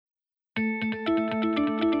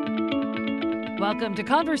Welcome to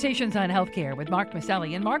Conversations on Healthcare with Mark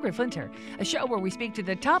Maselli and Margaret Flinter, a show where we speak to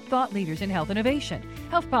the top thought leaders in health innovation,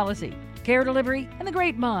 health policy, care delivery, and the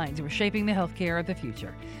great minds who are shaping the healthcare of the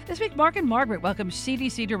future. This week, Mark and Margaret welcome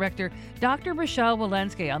CDC Director Dr. Rochelle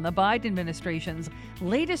Walensky on the Biden administration's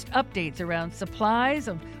latest updates around supplies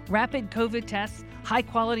of rapid COVID tests,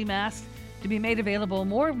 high-quality masks to be made available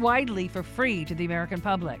more widely for free to the American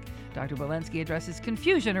public. Dr. Walensky addresses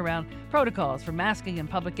confusion around protocols for masking in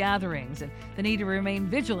public gatherings and the need to remain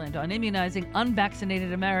vigilant on immunizing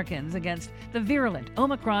unvaccinated Americans against the virulent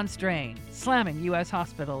Omicron strain, slamming U.S.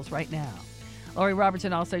 hospitals right now. Lori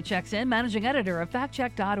Robertson also checks in, managing editor of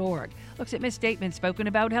factcheck.org, looks at misstatements spoken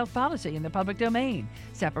about health policy in the public domain,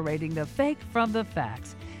 separating the fake from the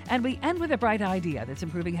facts. And we end with a bright idea that's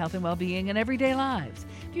improving health and well-being in everyday lives.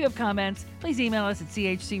 If you have comments, please email us at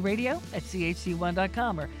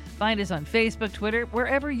chcradio@chc1.com or find us on Facebook, Twitter,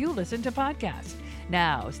 wherever you listen to podcasts.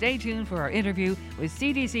 Now, stay tuned for our interview with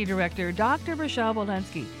CDC Director Dr. Rochelle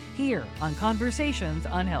Walensky here on Conversations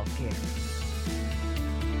on Healthcare.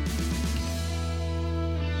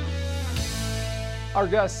 Our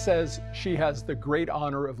guest says she has the great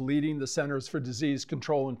honor of leading the Centers for Disease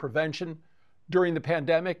Control and Prevention. During the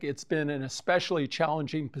pandemic, it's been an especially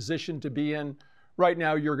challenging position to be in. Right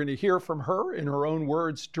now, you're going to hear from her, in her own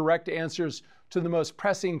words, direct answers to the most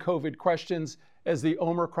pressing COVID questions as the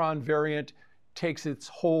Omicron variant takes its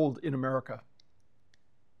hold in America.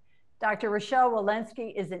 Dr. Rochelle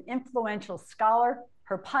Walensky is an influential scholar.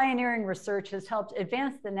 Her pioneering research has helped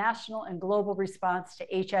advance the national and global response to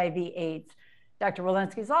HIV/AIDS. Dr.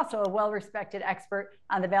 Walensky is also a well-respected expert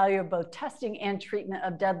on the value of both testing and treatment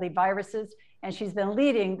of deadly viruses, and she's been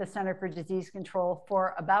leading the Center for Disease Control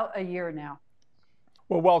for about a year now.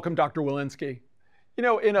 Well, welcome, Dr. Walensky. You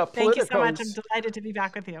know, Thank you so much. I'm delighted to be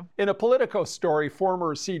back with you. In a Politico story,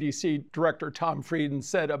 former CDC Director Tom Frieden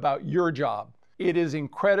said about your job, it is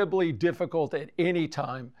incredibly difficult at any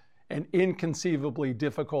time and inconceivably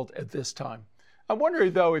difficult at this time. I'm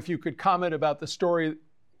wondering, though, if you could comment about the story,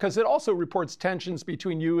 because it also reports tensions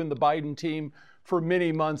between you and the Biden team for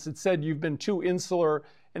many months. It said you've been too insular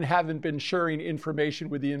and haven't been sharing information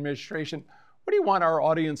with the administration. What do you want our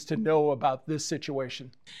audience to know about this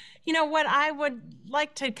situation? You know, what I would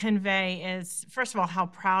like to convey is, first of all, how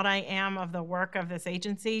proud I am of the work of this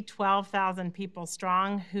agency, 12,000 people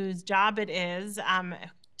strong, whose job it is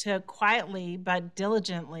to quietly but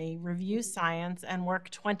diligently review science and work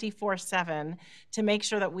 24/7 to make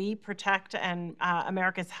sure that we protect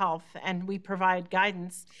America's health, and we provide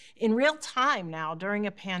guidance in real time now during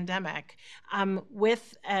a pandemic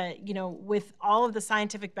with all of the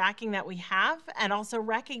scientific backing that we have, and also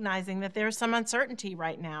recognizing that there's some uncertainty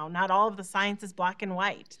right now. Not all of the science is black and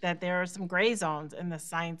white, that there are some gray zones in the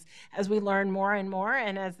science as we learn more and more,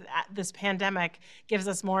 and as this pandemic gives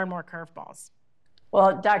us more and more curveballs.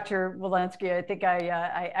 Well, Dr. Walensky, I think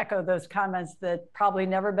I echo those comments that probably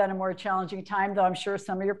never been a more challenging time, though I'm sure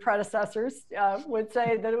some of your predecessors would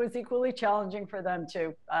say that it was equally challenging for them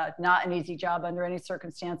too. Not an easy job under any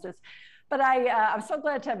circumstances. But I'm so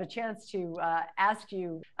glad to have a chance to ask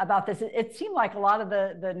you about this. It seemed like a lot of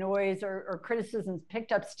the noise or criticisms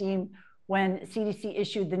picked up steam when CDC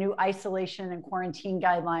issued the new isolation and quarantine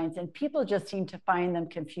guidelines, and people just seemed to find them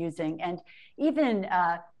confusing. And even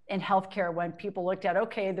in healthcare, when people looked at,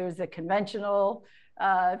 okay, there's a conventional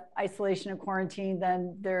isolation and quarantine,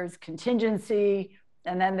 then there's contingency,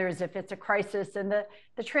 and then there's if it's a crisis. And the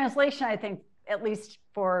translation, I think, at least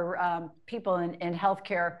for people in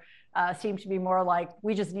healthcare, seems to be more like,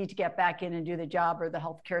 we just need to get back in and do the job, or the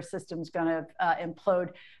healthcare system's going to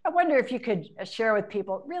implode. I wonder if you could share with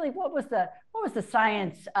people, really, what was the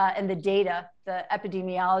science and the data, the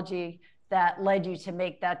epidemiology that led you to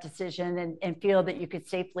make that decision and feel that you could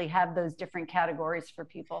safely have those different categories for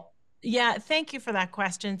people? Yeah, thank you for that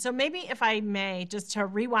question. So maybe if I may, just to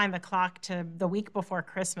rewind the clock to the week before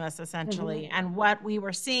Christmas, essentially, and what we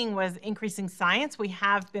were seeing was increasing science. We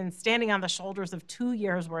have been standing on the shoulders of 2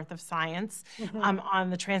 years worth of science on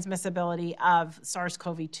the transmissibility of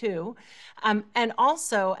SARS-CoV-2, and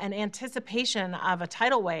also an anticipation of a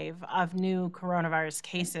tidal wave of new coronavirus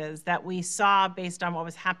cases that we saw based on what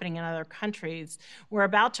was happening in other countries. We're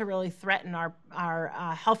about to really threaten our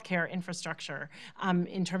healthcare infrastructure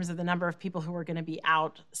in terms of the number of people who were going to be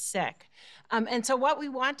out sick. And so what we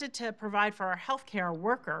wanted to provide for our healthcare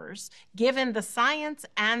workers, given the science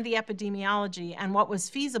and the epidemiology and what was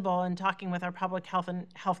feasible in talking with our public health and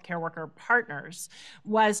healthcare worker partners,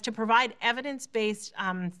 was to provide evidence-based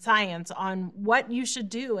science on what you should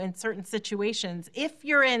do in certain situations. If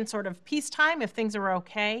you're in sort of peacetime, if things are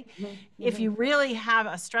okay, if you really have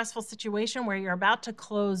a stressful situation where you're about to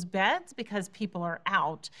close beds because people are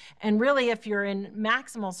out, and really if you're in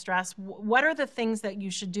maximal stress, what are the things that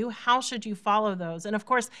you should do? How should you follow those? And of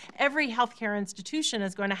course, every healthcare institution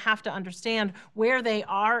is going to have to understand where they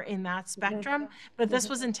are in that spectrum, but this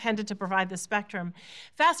was intended to provide the spectrum.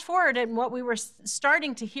 Fast forward, and what we were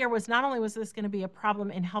starting to hear was not only was this going to be a problem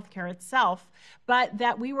in healthcare itself, but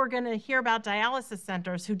that we were going to hear about dialysis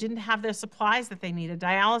centers who didn't have their supplies that they needed,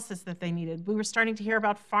 dialysis that they needed. We were starting to hear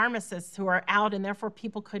about pharmacists who are out and therefore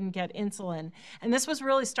people couldn't get insulin. And this was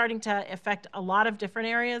really starting to affect a lot of different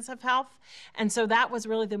areas of health. And so that was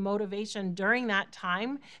really the motivation during that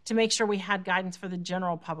time to make sure we had guidance for the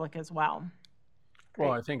general public as well.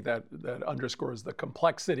 Well, I think that underscores the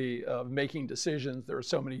complexity of making decisions. There are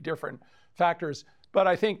so many different factors. But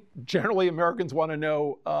I think generally Americans want to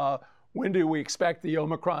know, when do we expect the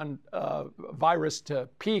Omicron virus to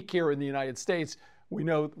peak here in the United States? We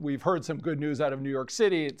know we've heard some good news out of New York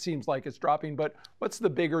City. It seems like it's dropping. But what's the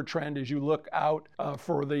bigger trend as you look out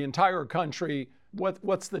for the entire country?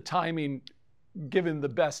 What's the timing, given the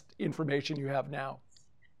best information you have now?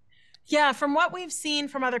 Yeah, from what we've seen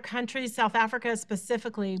from other countries, South Africa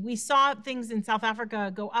specifically, we saw things in South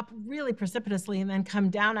Africa go up really precipitously and then come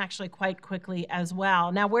down actually quite quickly as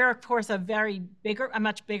well. Now, we're, of course, a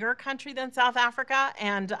much bigger country than South Africa,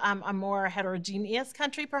 and a more heterogeneous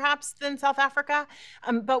country, perhaps, than South Africa.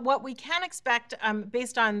 But what we can expect,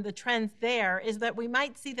 based on the trends there, is that we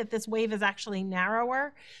might see that this wave is actually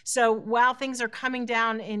narrower. So while things are coming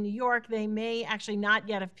down in New York, they may actually not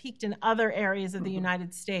yet have peaked in other areas of the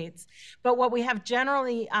United States. But what we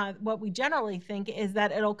generally think is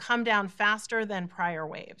that it'll come down faster than prior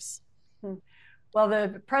waves. Well,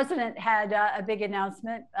 the president had a big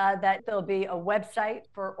announcement that there'll be a website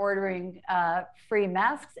for ordering free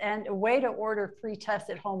masks and a way to order free tests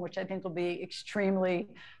at home, which I think will be extremely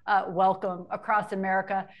welcome across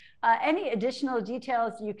America. Any additional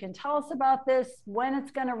details you can tell us about this, when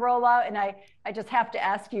it's going to roll out? And I just have to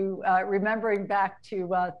ask you, remembering back to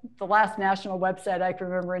the last national website I can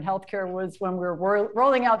remember in healthcare was when we were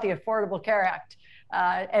rolling out the Affordable Care Act.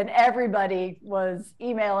 And everybody was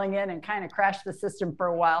emailing in and kind of crashed the system for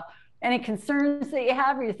a while. Any concerns that you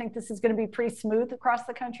have, or you think this is going to be pretty smooth across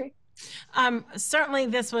the country? Certainly,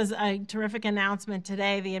 this was a terrific announcement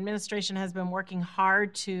today. The administration has been working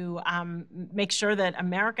hard to make sure that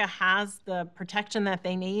America has the protection that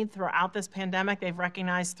they need throughout this pandemic. They've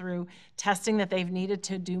recognized through testing that they've needed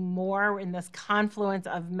to do more in this confluence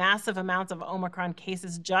of massive amounts of Omicron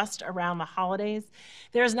cases just around the holidays.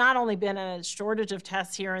 There's not only been a shortage of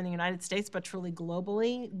tests here in the United States, but truly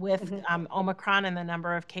globally with Omicron and the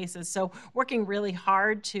number of cases. So working really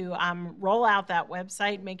hard to roll out that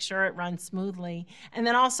website, make sure it runs smoothly, and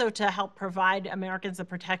then also to help provide Americans the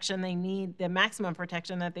protection they need, the maximum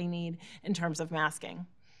protection that they need in terms of masking.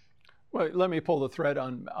 Well, let me pull the thread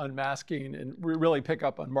on masking and really pick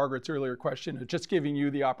up on Margaret's earlier question, just giving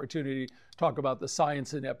you the opportunity to talk about the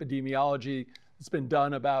science and epidemiology that's been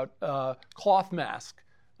done about cloth mask.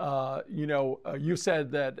 You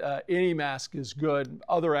said that any mask is good.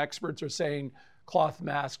 Other experts are saying cloth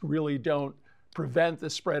masks really don't prevent the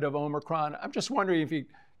spread of Omicron. I'm just wondering if you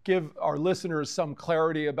give our listeners some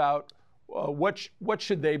clarity about what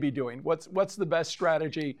should they be doing? What's the best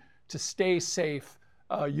strategy to stay safe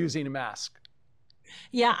using a mask?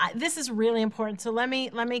 Yeah, this is really important. So let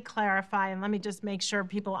me clarify and let me just make sure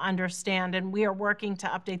people understand. And we are working to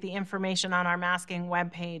update the information on our masking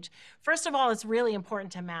webpage. First of all, it's really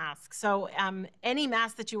important to mask. So any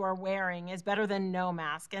mask that you are wearing is better than no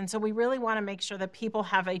mask. And so we really want to make sure that people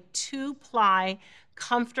have a 2-ply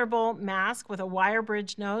comfortable mask with a wire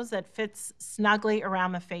bridge nose that fits snugly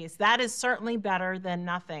around the face. That is certainly better than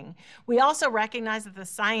nothing. We also recognize that the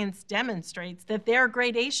science demonstrates that there are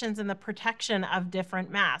gradations in the protection of different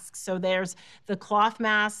masks. So there's the cloth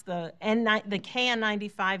mask, the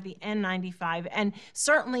KN95, the N95, and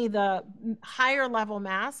certainly the higher level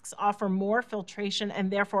masks offer more filtration and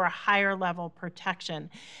therefore a higher level protection.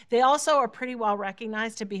 They also are pretty well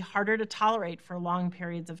recognized to be harder to tolerate for long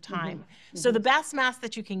periods of time. So the best mask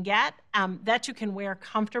that you can get, that you can wear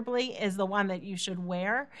comfortably, is the one that you should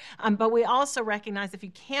wear. But we also recognize if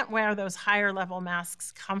you can't wear those higher level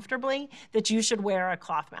masks comfortably, that you should wear a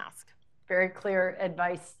cloth mask. Very clear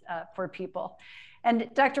advice for people. And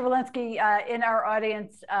Dr. Walensky, in our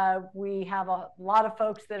audience, we have a lot of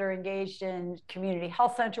folks that are engaged in community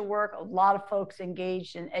health center work, a lot of folks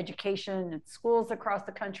engaged in education and schools across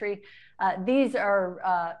the country. These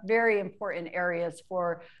are very important areas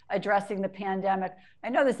for addressing the pandemic. I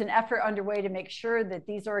know there's an effort underway to make sure that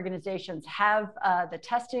these organizations have the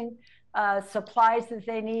testing supplies that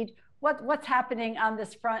they need. What's happening on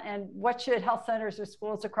this front, and what should health centers or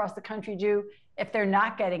schools across the country do if they're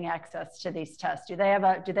not getting access to these tests? Do they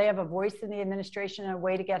have a voice in the administration and a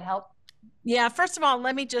way to get help? Yeah, first of all,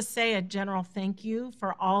 let me just say a general thank you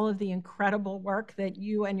for all of the incredible work that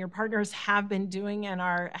you and your partners have been doing in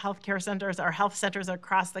our healthcare centers, our health centers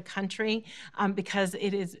across the country, because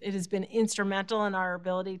it has been instrumental in our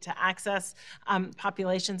ability to access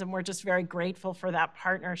populations, and we're just very grateful for that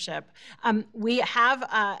partnership. We have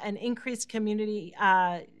an increased community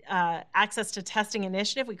access to testing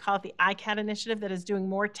initiative. We call it the ICAT initiative, that is doing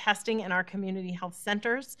more testing in our community health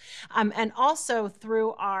centers, and also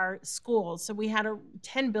through our schools. So we had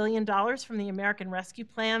 $10 billion from the American Rescue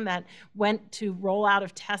Plan that went to rollout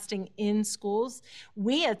of testing in schools.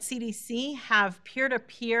 We at CDC have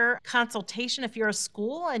peer-to-peer consultation if you're a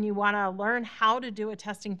school and you want to learn how to do a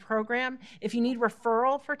testing program. If you need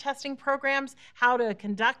referral for testing programs, how to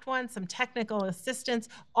conduct one, some technical assistance,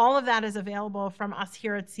 all of that is available from us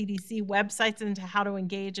here at CDC, websites into how to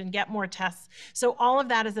engage and get more tests. So all of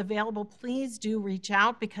that is available. Please do reach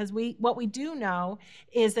out, because what we do know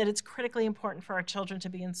is that it's critically important for our children to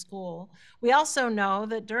be in school. We also know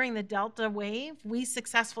that during the Delta wave, we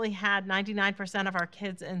successfully had 99% of our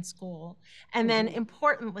kids in school. And then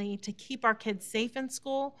importantly, to keep our kids safe in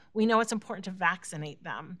school, we know it's important to vaccinate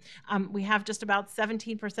them. We have just about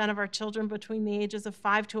 17% of our children between the ages of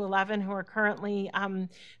 5 to 11 who are currently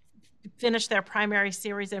finish their primary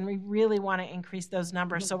series, and we really want to increase those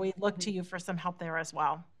numbers. So we look to you for some help there as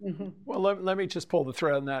well. Well, let me just pull the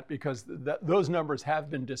thread on that, because those numbers have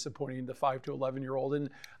been disappointing, the 5 to 11-year-old. And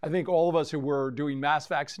I think all of us who were doing mass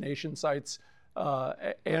vaccination sites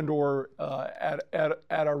and or at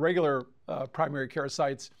our regular primary care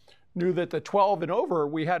sites knew that the 12 and over,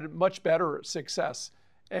 we had much better success.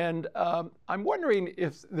 And I'm wondering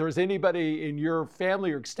if there's anybody in your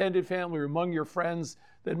family or extended family or among your friends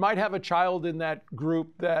that might have a child in that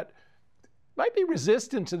group that might be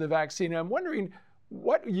resistant to the vaccine. I'm wondering,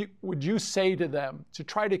 what would you say to them to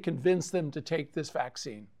try to convince them to take this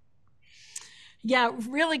vaccine? Yeah,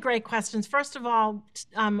 really great questions. First of all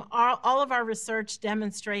of our research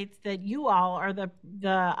demonstrates that you all are the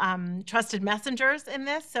trusted messengers in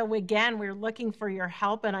this. So again, we're looking for your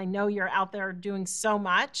help, and I know you're out there doing so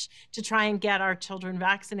much to try and get our children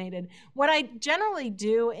vaccinated. What I generally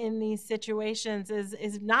do in these situations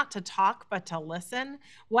is not to talk, but to listen.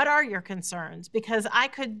 What are your concerns? Because I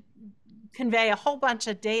could convey a whole bunch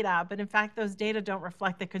of data, but in fact, those data don't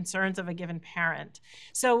reflect the concerns of a given parent.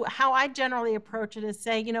 So how I generally approach it is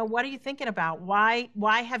say, what are you thinking about? Why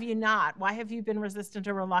have you not? Why have you been resistant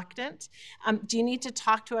or reluctant? Do you need to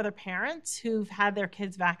talk to other parents who've had their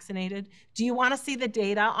kids vaccinated? Do you want to see the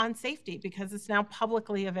data on safety, because it's now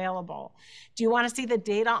publicly available? Do you want to see the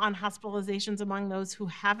data on hospitalizations among those who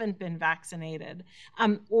haven't been vaccinated,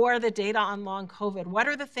 or the data on long COVID? What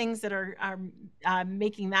are the things that are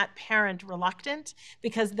making that parent reluctant?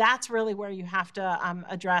 Because that's really where you have to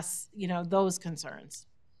address, those concerns.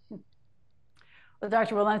 Well,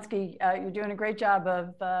 Dr. Walensky, you're doing a great job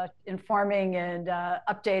of informing and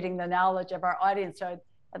updating the knowledge of our audience. So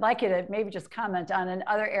I'd like you to maybe just comment on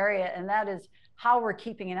another area, and that is how we're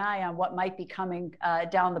keeping an eye on what might be coming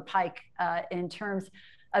down the pike in terms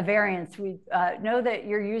of variants. We know that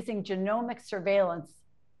you're using genomic surveillance.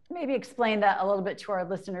 Maybe explain that a little bit to our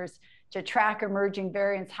listeners, to track emerging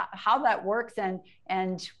variants, how that works, and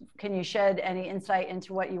can you shed any insight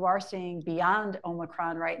into what you are seeing beyond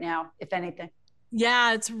Omicron right now, if anything?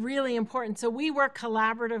 Yeah, it's really important. So we work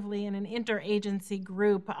collaboratively in an interagency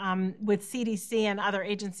group with CDC and other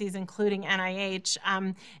agencies, including NIH.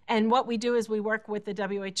 And what we do is we work with the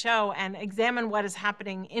WHO and examine what is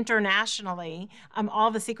happening internationally,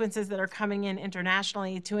 all the sequences that are coming in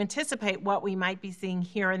internationally, to anticipate what we might be seeing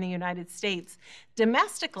here in the United States.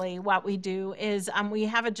 Domestically, what we do is we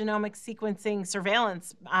have a genomic sequencing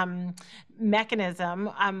surveillance mechanism.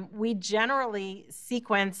 We generally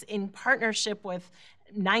sequence in partnership with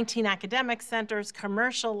 19 academic centers,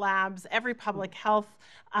 commercial labs, every public health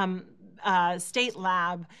state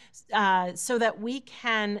lab, so that we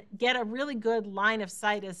can get a really good line of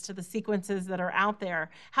sight as to the sequences that are out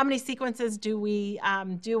there. How many sequences do we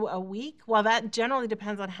do a week? Well, that generally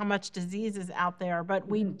depends on how much disease is out there, but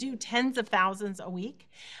we do tens of thousands a week.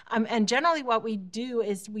 And generally what we do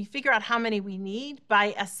is we figure out how many we need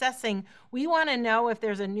by assessing. We want to know if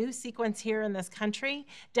there's a new sequence here in this country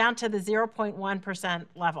down to the 0.1%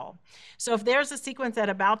 level. So if there's a sequence at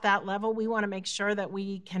about that level, we want to make sure that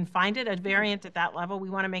we can find it, a variant at that level. We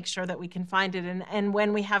want to make sure that we can find it. And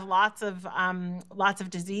when we have lots of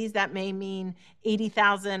disease, that may mean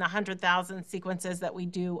 80,000, 100,000 sequences that we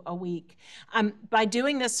do a week. By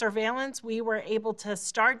doing this surveillance, we were able to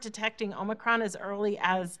start detecting Omicron as early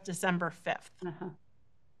as December 5th.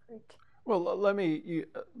 Great. Well, let me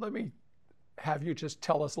have you just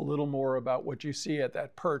tell us a little more about what you see at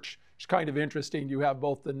that perch. It's kind of interesting. You have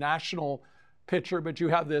both the national picture, but you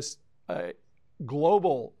have this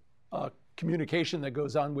global communication that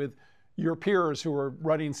goes on with your peers who are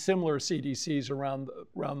running similar CDCs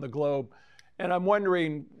around the globe. And I'm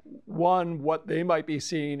wondering, one, what they might be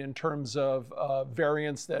seeing in terms of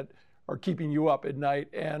variants that are keeping you up at night,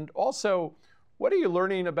 and also, what are you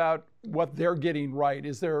learning about what they're getting right?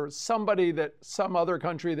 Is there some other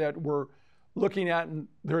country that we're looking at, and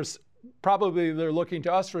they're looking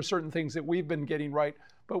to us for certain things that we've been getting right,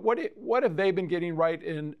 but what have they been getting right,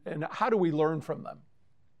 and how do we learn from them?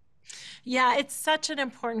 Yeah, it's such an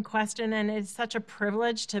important question, and it's such a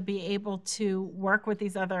privilege to be able to work with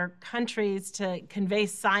these other countries to convey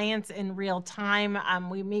science in real time.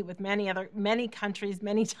 We meet with many countries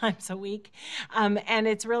many times a week, and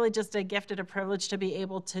it's really just a gift and a privilege to be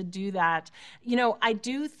able to do that. You know, I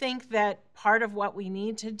do think that part of what we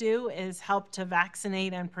need to do is help to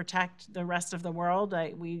vaccinate and protect the rest of the world.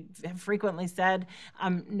 We have frequently said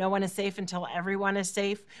no one is safe until everyone is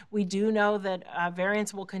safe. We do know that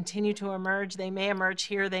variants will continue to emerge. They may emerge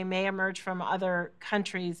here. They may emerge from other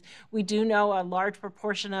countries. We do know a large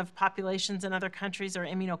proportion of populations in other countries are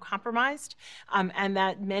immunocompromised, and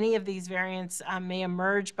that many of these variants may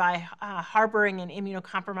emerge by harboring an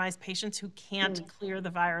immunocompromised patients who can't clear the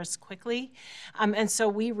virus quickly. And so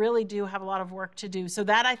we really do have a lot of work to do. So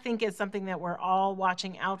that, I think, is something that we're all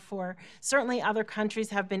watching out for. Certainly other countries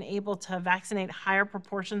have been able to vaccinate higher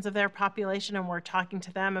proportions of their population, and we're talking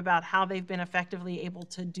to them about how they've been effectively able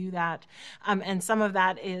to do that. And some of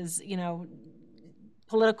that is,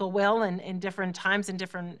 political will in different times in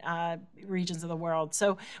different regions of the world.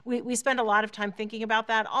 So we spend a lot of time thinking about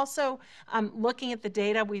that. Also, looking at the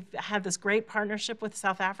data, we've had this great partnership with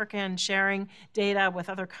South Africa and sharing data with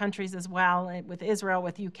other countries as well, with Israel,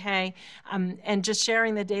 with UK, and just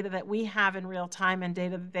sharing the data that we have in real time and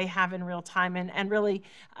data that they have in real time, and really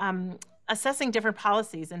assessing different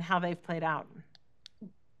policies and how they've played out.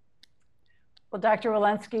 Well, Dr.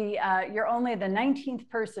 Walensky, you're only the 19th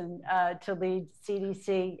person to lead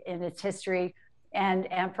CDC in its history. And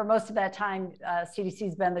for most of that time, CDC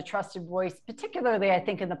has been the trusted voice, particularly, I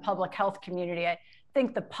think, in the public health community. I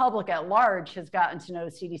think the public at large has gotten to know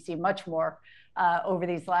CDC much more over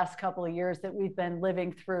these last couple of years that we've been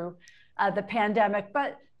living through the pandemic.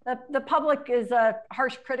 But the public is a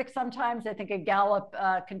harsh critic sometimes. I think a Gallup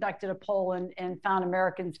conducted a poll and found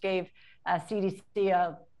Americans gave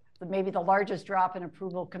CDC maybe the largest drop in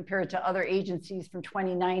approval compared to other agencies from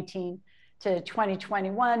 2019 to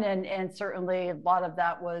 2021. And certainly a lot of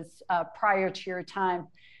that was prior to your time.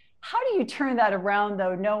 How do you turn that around,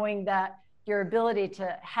 though, knowing that your ability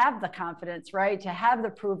to have the confidence, right, to have the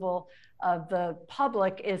approval of the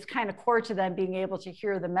public is kind of core to them being able to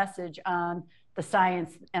hear the message on the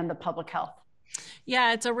science and the public health?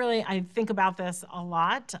 Yeah, I think about this a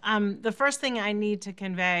lot. The first thing I need to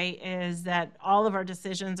convey is that all of our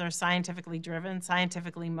decisions are scientifically driven,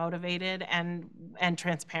 scientifically motivated, and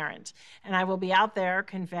transparent. And I will be out there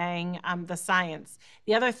conveying the science.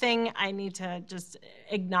 The other thing I need to just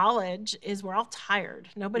acknowledge is we're all tired.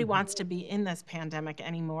 Nobody wants to be in this pandemic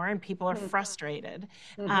anymore, and people are frustrated.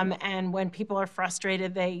 And when people are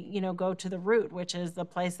frustrated, they, go to the root, which is the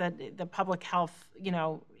place that the public health,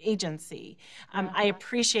 agency. I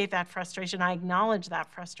appreciate that frustration. I acknowledge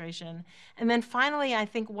that frustration. And then finally, I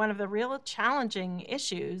think one of the real challenging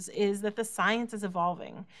issues is that the science is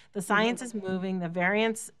evolving. The science is moving. The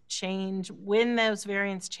variants change. When those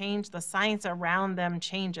variants change, the science around them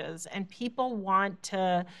changes, and people want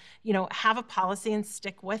to, have a policy and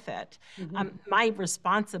stick with it. My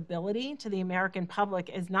responsibility to the American public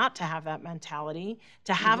is not to have that mentality,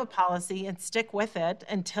 to have a policy and stick with it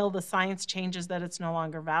until the science changes that it's no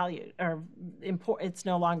longer valued or it's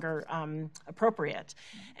no longer appropriate.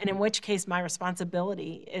 And in which case, my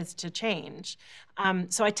responsibility is to change.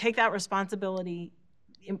 So I take that responsibility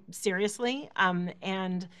seriously,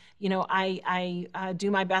 and I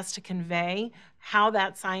do my best to convey how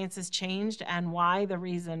that science has changed and why the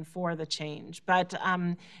reason for the change. But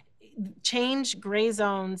change, gray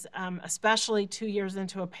zones, especially 2 years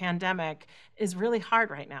into a pandemic, is really hard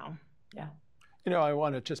right now. Yeah. I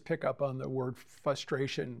want to just pick up on the word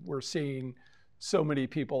frustration. We're seeing so many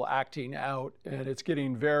people acting out, and it's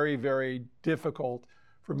getting very, very difficult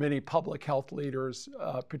for many public health leaders,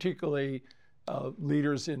 particularly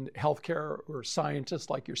leaders in healthcare or scientists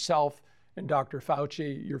like yourself and Dr.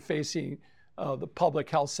 Fauci. You're facing the public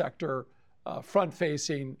health sector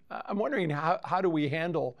front-facing. I'm wondering how do we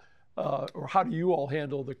handle, or how do you all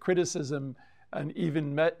handle the criticism and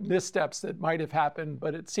even missteps that might have happened,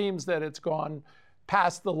 but it seems that it's gone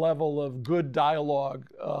past the level of good dialogue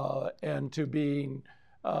and to being,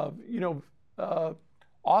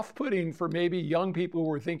 off-putting for maybe young people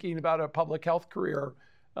who are thinking about a public health career,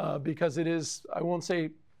 because it is, I won't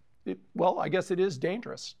say, I guess it is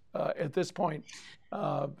dangerous at this point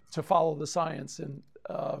to follow the science, and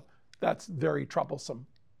that's very troublesome.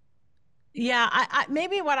 Yeah, I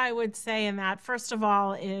maybe what I would say in that, first of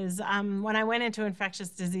all, is when I went into infectious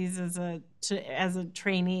disease as a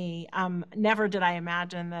trainee, never did I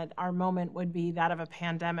imagine that our moment would be that of a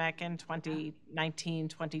pandemic in 2019,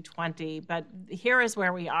 2020. But here is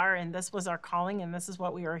where we are, and this was our calling, and this is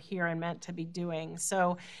what we were here and meant to be doing.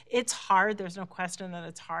 So it's hard. There's no question that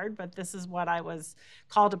it's hard, but this is what I was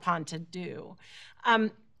called upon to do.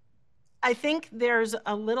 I think there's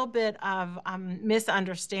a little bit of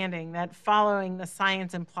misunderstanding that following the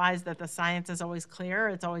science implies that the science is always clear,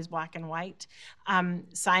 it's always black and white.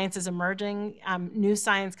 Science is emerging. New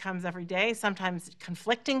science comes every day. Sometimes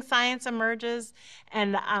conflicting science emerges.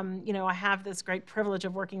 And, I have this great privilege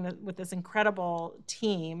of working with this incredible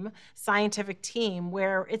team, scientific team,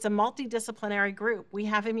 where it's a multidisciplinary group. We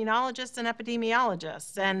have immunologists and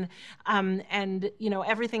epidemiologists and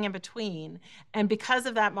everything in between. And because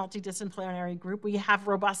of that multidisciplinary group, we have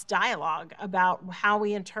robust dialogue about how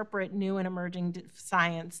we interpret new and emerging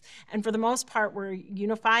science. And for the most part, we're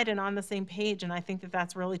unified and on the same page, and I think that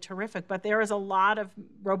that's really terrific. But there is a lot of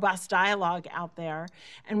robust dialogue out there,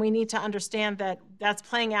 and we need to understand that that's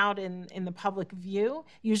playing out in the public view.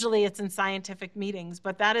 Usually it's in scientific meetings,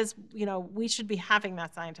 but that is, we should be having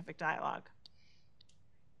that scientific dialogue.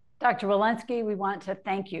 Dr. Walensky, we want to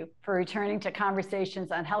thank you for returning to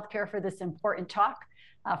Conversations on Healthcare for this important talk.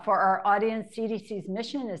 For our audience, CDC's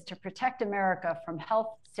mission is to protect America from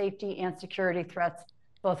health, safety, and security threats,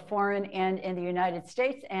 both foreign and in the United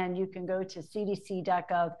States. And you can go to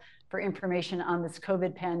cdc.gov for information on this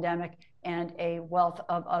COVID pandemic and a wealth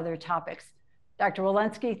of other topics. Dr.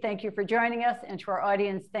 Walensky, thank you for joining us. And to our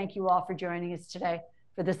audience, thank you all for joining us today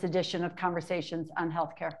for this edition of Conversations on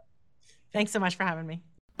Healthcare. Thanks so much for having me.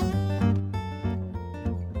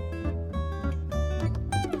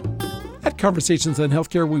 At Conversations on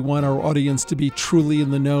Healthcare, we want our audience to be truly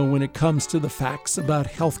in the know when it comes to the facts about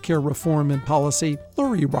healthcare reform and policy.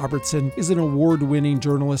 Lori Robertson is an award-winning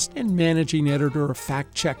journalist and managing editor of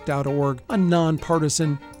FactCheck.org, a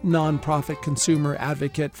nonpartisan, nonprofit consumer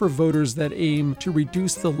advocate for voters that aim to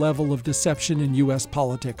reduce the level of deception in U.S.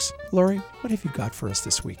 politics. Lori, what have you got for us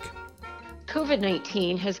this week?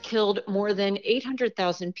 COVID-19 has killed more than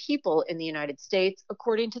 800,000 people in the United States,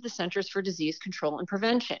 according to the Centers for Disease Control and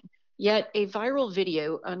Prevention. Yet a viral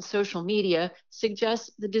video on social media suggests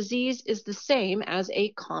the disease is the same as a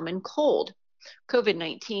common cold.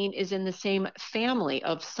 COVID-19 is in the same family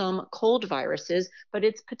of some cold viruses, but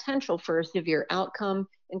its potential for a severe outcome,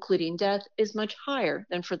 including death, is much higher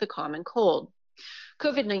than for the common cold.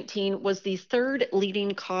 COVID-19 was the third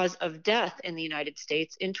leading cause of death in the United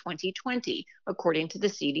States in 2020, according to the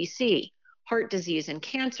CDC. Heart disease and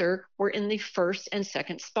cancer were in the first and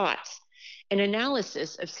second spots. An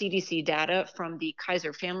analysis of CDC data from the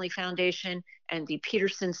Kaiser Family Foundation and the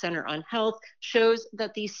Peterson Center on Health shows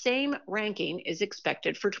that the same ranking is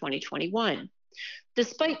expected for 2021.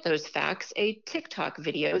 Despite those facts, a TikTok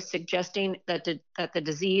video suggesting that the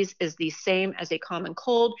disease is the same as a common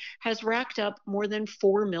cold has racked up more than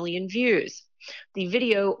 4 million views. The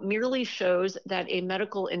video merely shows that a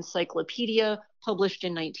medical encyclopedia published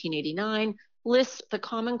in 1989 lists the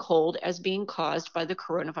common cold as being caused by the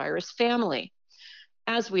coronavirus family.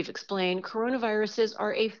 As we've explained, coronaviruses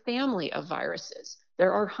are a family of viruses.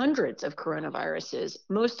 There are hundreds of coronaviruses,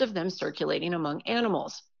 most of them circulating among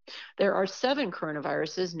animals. There are 7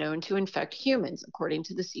 coronaviruses known to infect humans, according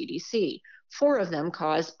to the CDC. 4 of them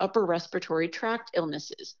cause upper respiratory tract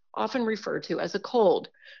illnesses, often referred to as a cold.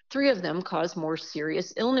 3 of them cause more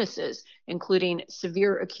serious illnesses, including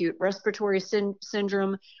severe acute respiratory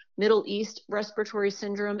syndrome, Middle East respiratory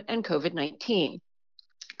syndrome, and COVID-19.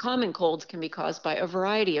 Common colds can be caused by a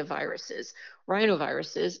variety of viruses.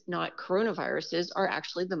 Rhinoviruses, not coronaviruses, are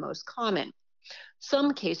actually the most common.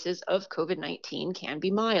 Some cases of COVID-19 can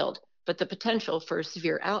be mild, but the potential for a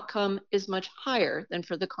severe outcome is much higher than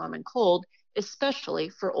for the common cold, especially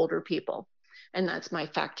for older people. And that's my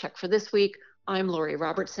fact check for this week. I'm Lori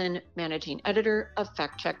Robertson, managing editor of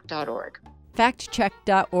factcheck.org.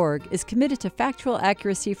 FactCheck.org is committed to factual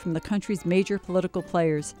accuracy from the country's major political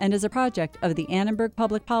players and is a project of the Annenberg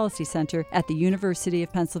Public Policy Center at the University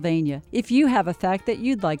of Pennsylvania. If you have a fact that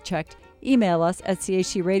you'd like checked, email us at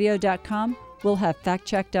chcradio.com. We'll have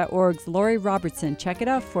FactCheck.org's Lori Robertson check it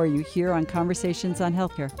out for you here on Conversations on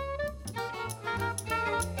Healthcare.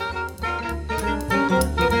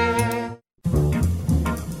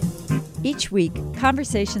 Each week,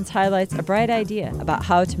 Conversations highlights a bright idea about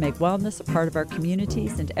how to make wellness a part of our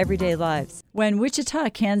communities and everyday lives. When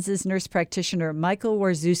Wichita, Kansas nurse practitioner Michael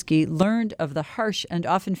Warszewski learned of the harsh and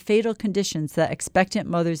often fatal conditions that expectant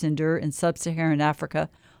mothers endure in sub-Saharan Africa,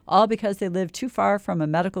 all because they live too far from a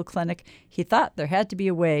medical clinic, he thought there had to be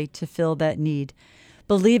a way to fill that need.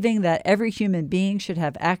 Believing that every human being should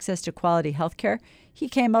have access to quality health care, he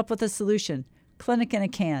came up with a solution: Clinic in a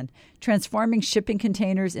Can, transforming shipping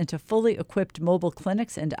containers into fully equipped mobile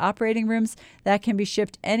clinics and operating rooms that can be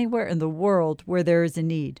shipped anywhere in the world where there is a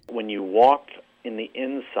need. When you walk in the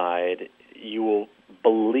inside, you will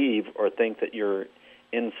believe or think that you're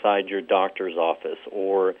inside your doctor's office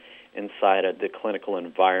or inside the clinical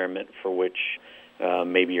environment for which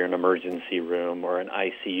maybe you're an emergency room or an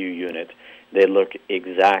ICU unit. They look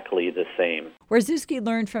exactly the same. Warszewski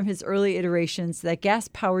learned from his early iterations that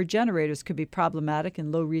gas-powered generators could be problematic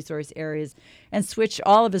in low-resource areas and switched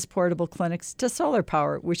all of his portable clinics to solar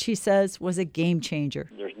power, which he says was a game changer.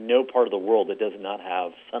 There's no part of the world that does not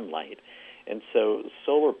have sunlight. And so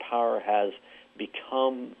solar power has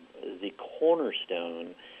become the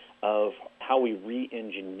cornerstone of how we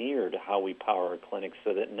re-engineered how we power our clinics,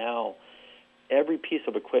 so that now every piece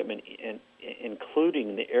of equipment,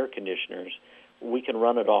 including the air conditioners, we can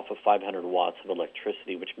run it off of 500 watts of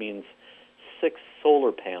electricity, which means 6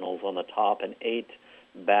 solar panels on the top and 8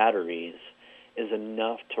 batteries is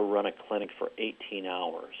enough to run a clinic for 18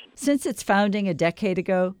 hours. Since its founding a decade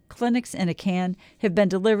ago, Clinics in a Can have been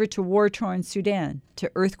delivered to war-torn Sudan,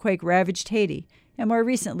 to earthquake-ravaged Haiti, and more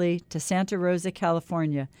recently to Santa Rosa,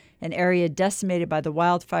 California, an area decimated by the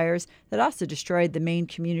wildfires that also destroyed the main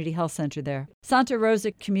community health center there. Santa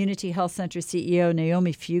Rosa Community Health Center CEO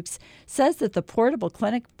Naomi Fuchs says that the portable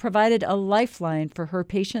clinic provided a lifeline for her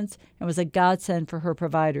patients and was a godsend for her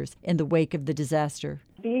providers in the wake of the disaster.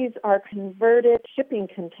 These are converted shipping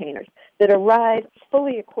containers that arrive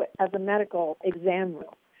fully equipped as a medical exam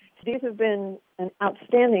room. These have been an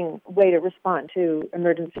outstanding way to respond to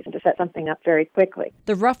emergencies and to set something up very quickly.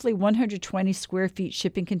 The roughly 120 square feet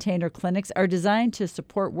shipping container clinics are designed to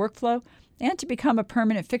support workflow and to become a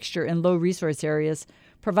permanent fixture in low-resource areas,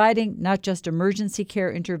 providing not just emergency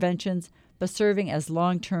care interventions, but serving as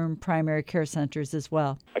long-term primary care centers as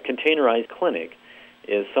well. A containerized clinic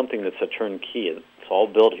is something that's a turnkey. It's all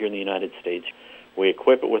built here in the United States. We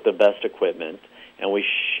equip it with the best equipment, and we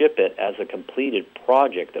ship it as a completed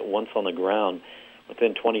project that once on the ground,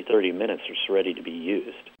 within 20-30 minutes, is ready to be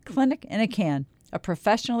used. Clinic in a Can, a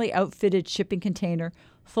professionally outfitted shipping container,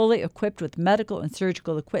 fully equipped with medical and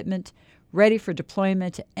surgical equipment, ready for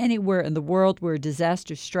deployment to anywhere in the world where a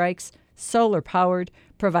disaster strikes, solar-powered,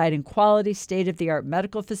 providing quality, state-of-the-art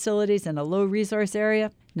medical facilities in a low-resource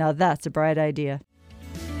area. Now that's a bright idea.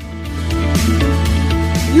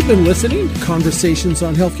 You've been listening to Conversations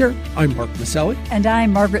on Healthcare. I'm Mark Maselli. And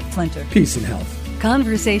I'm Margaret Flinter. Peace and health.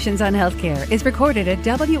 Conversations on Healthcare is recorded at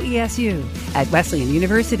WESU at Wesleyan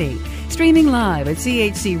University, streaming live at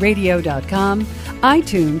chcradio.com,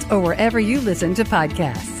 iTunes, or wherever you listen to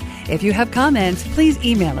podcasts. If you have comments, please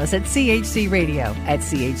email us at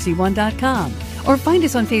chcradio@chc1.com or find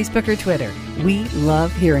us on Facebook or Twitter. We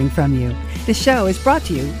love hearing from you. The show is brought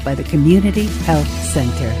to you by the Community Health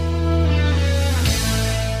Center.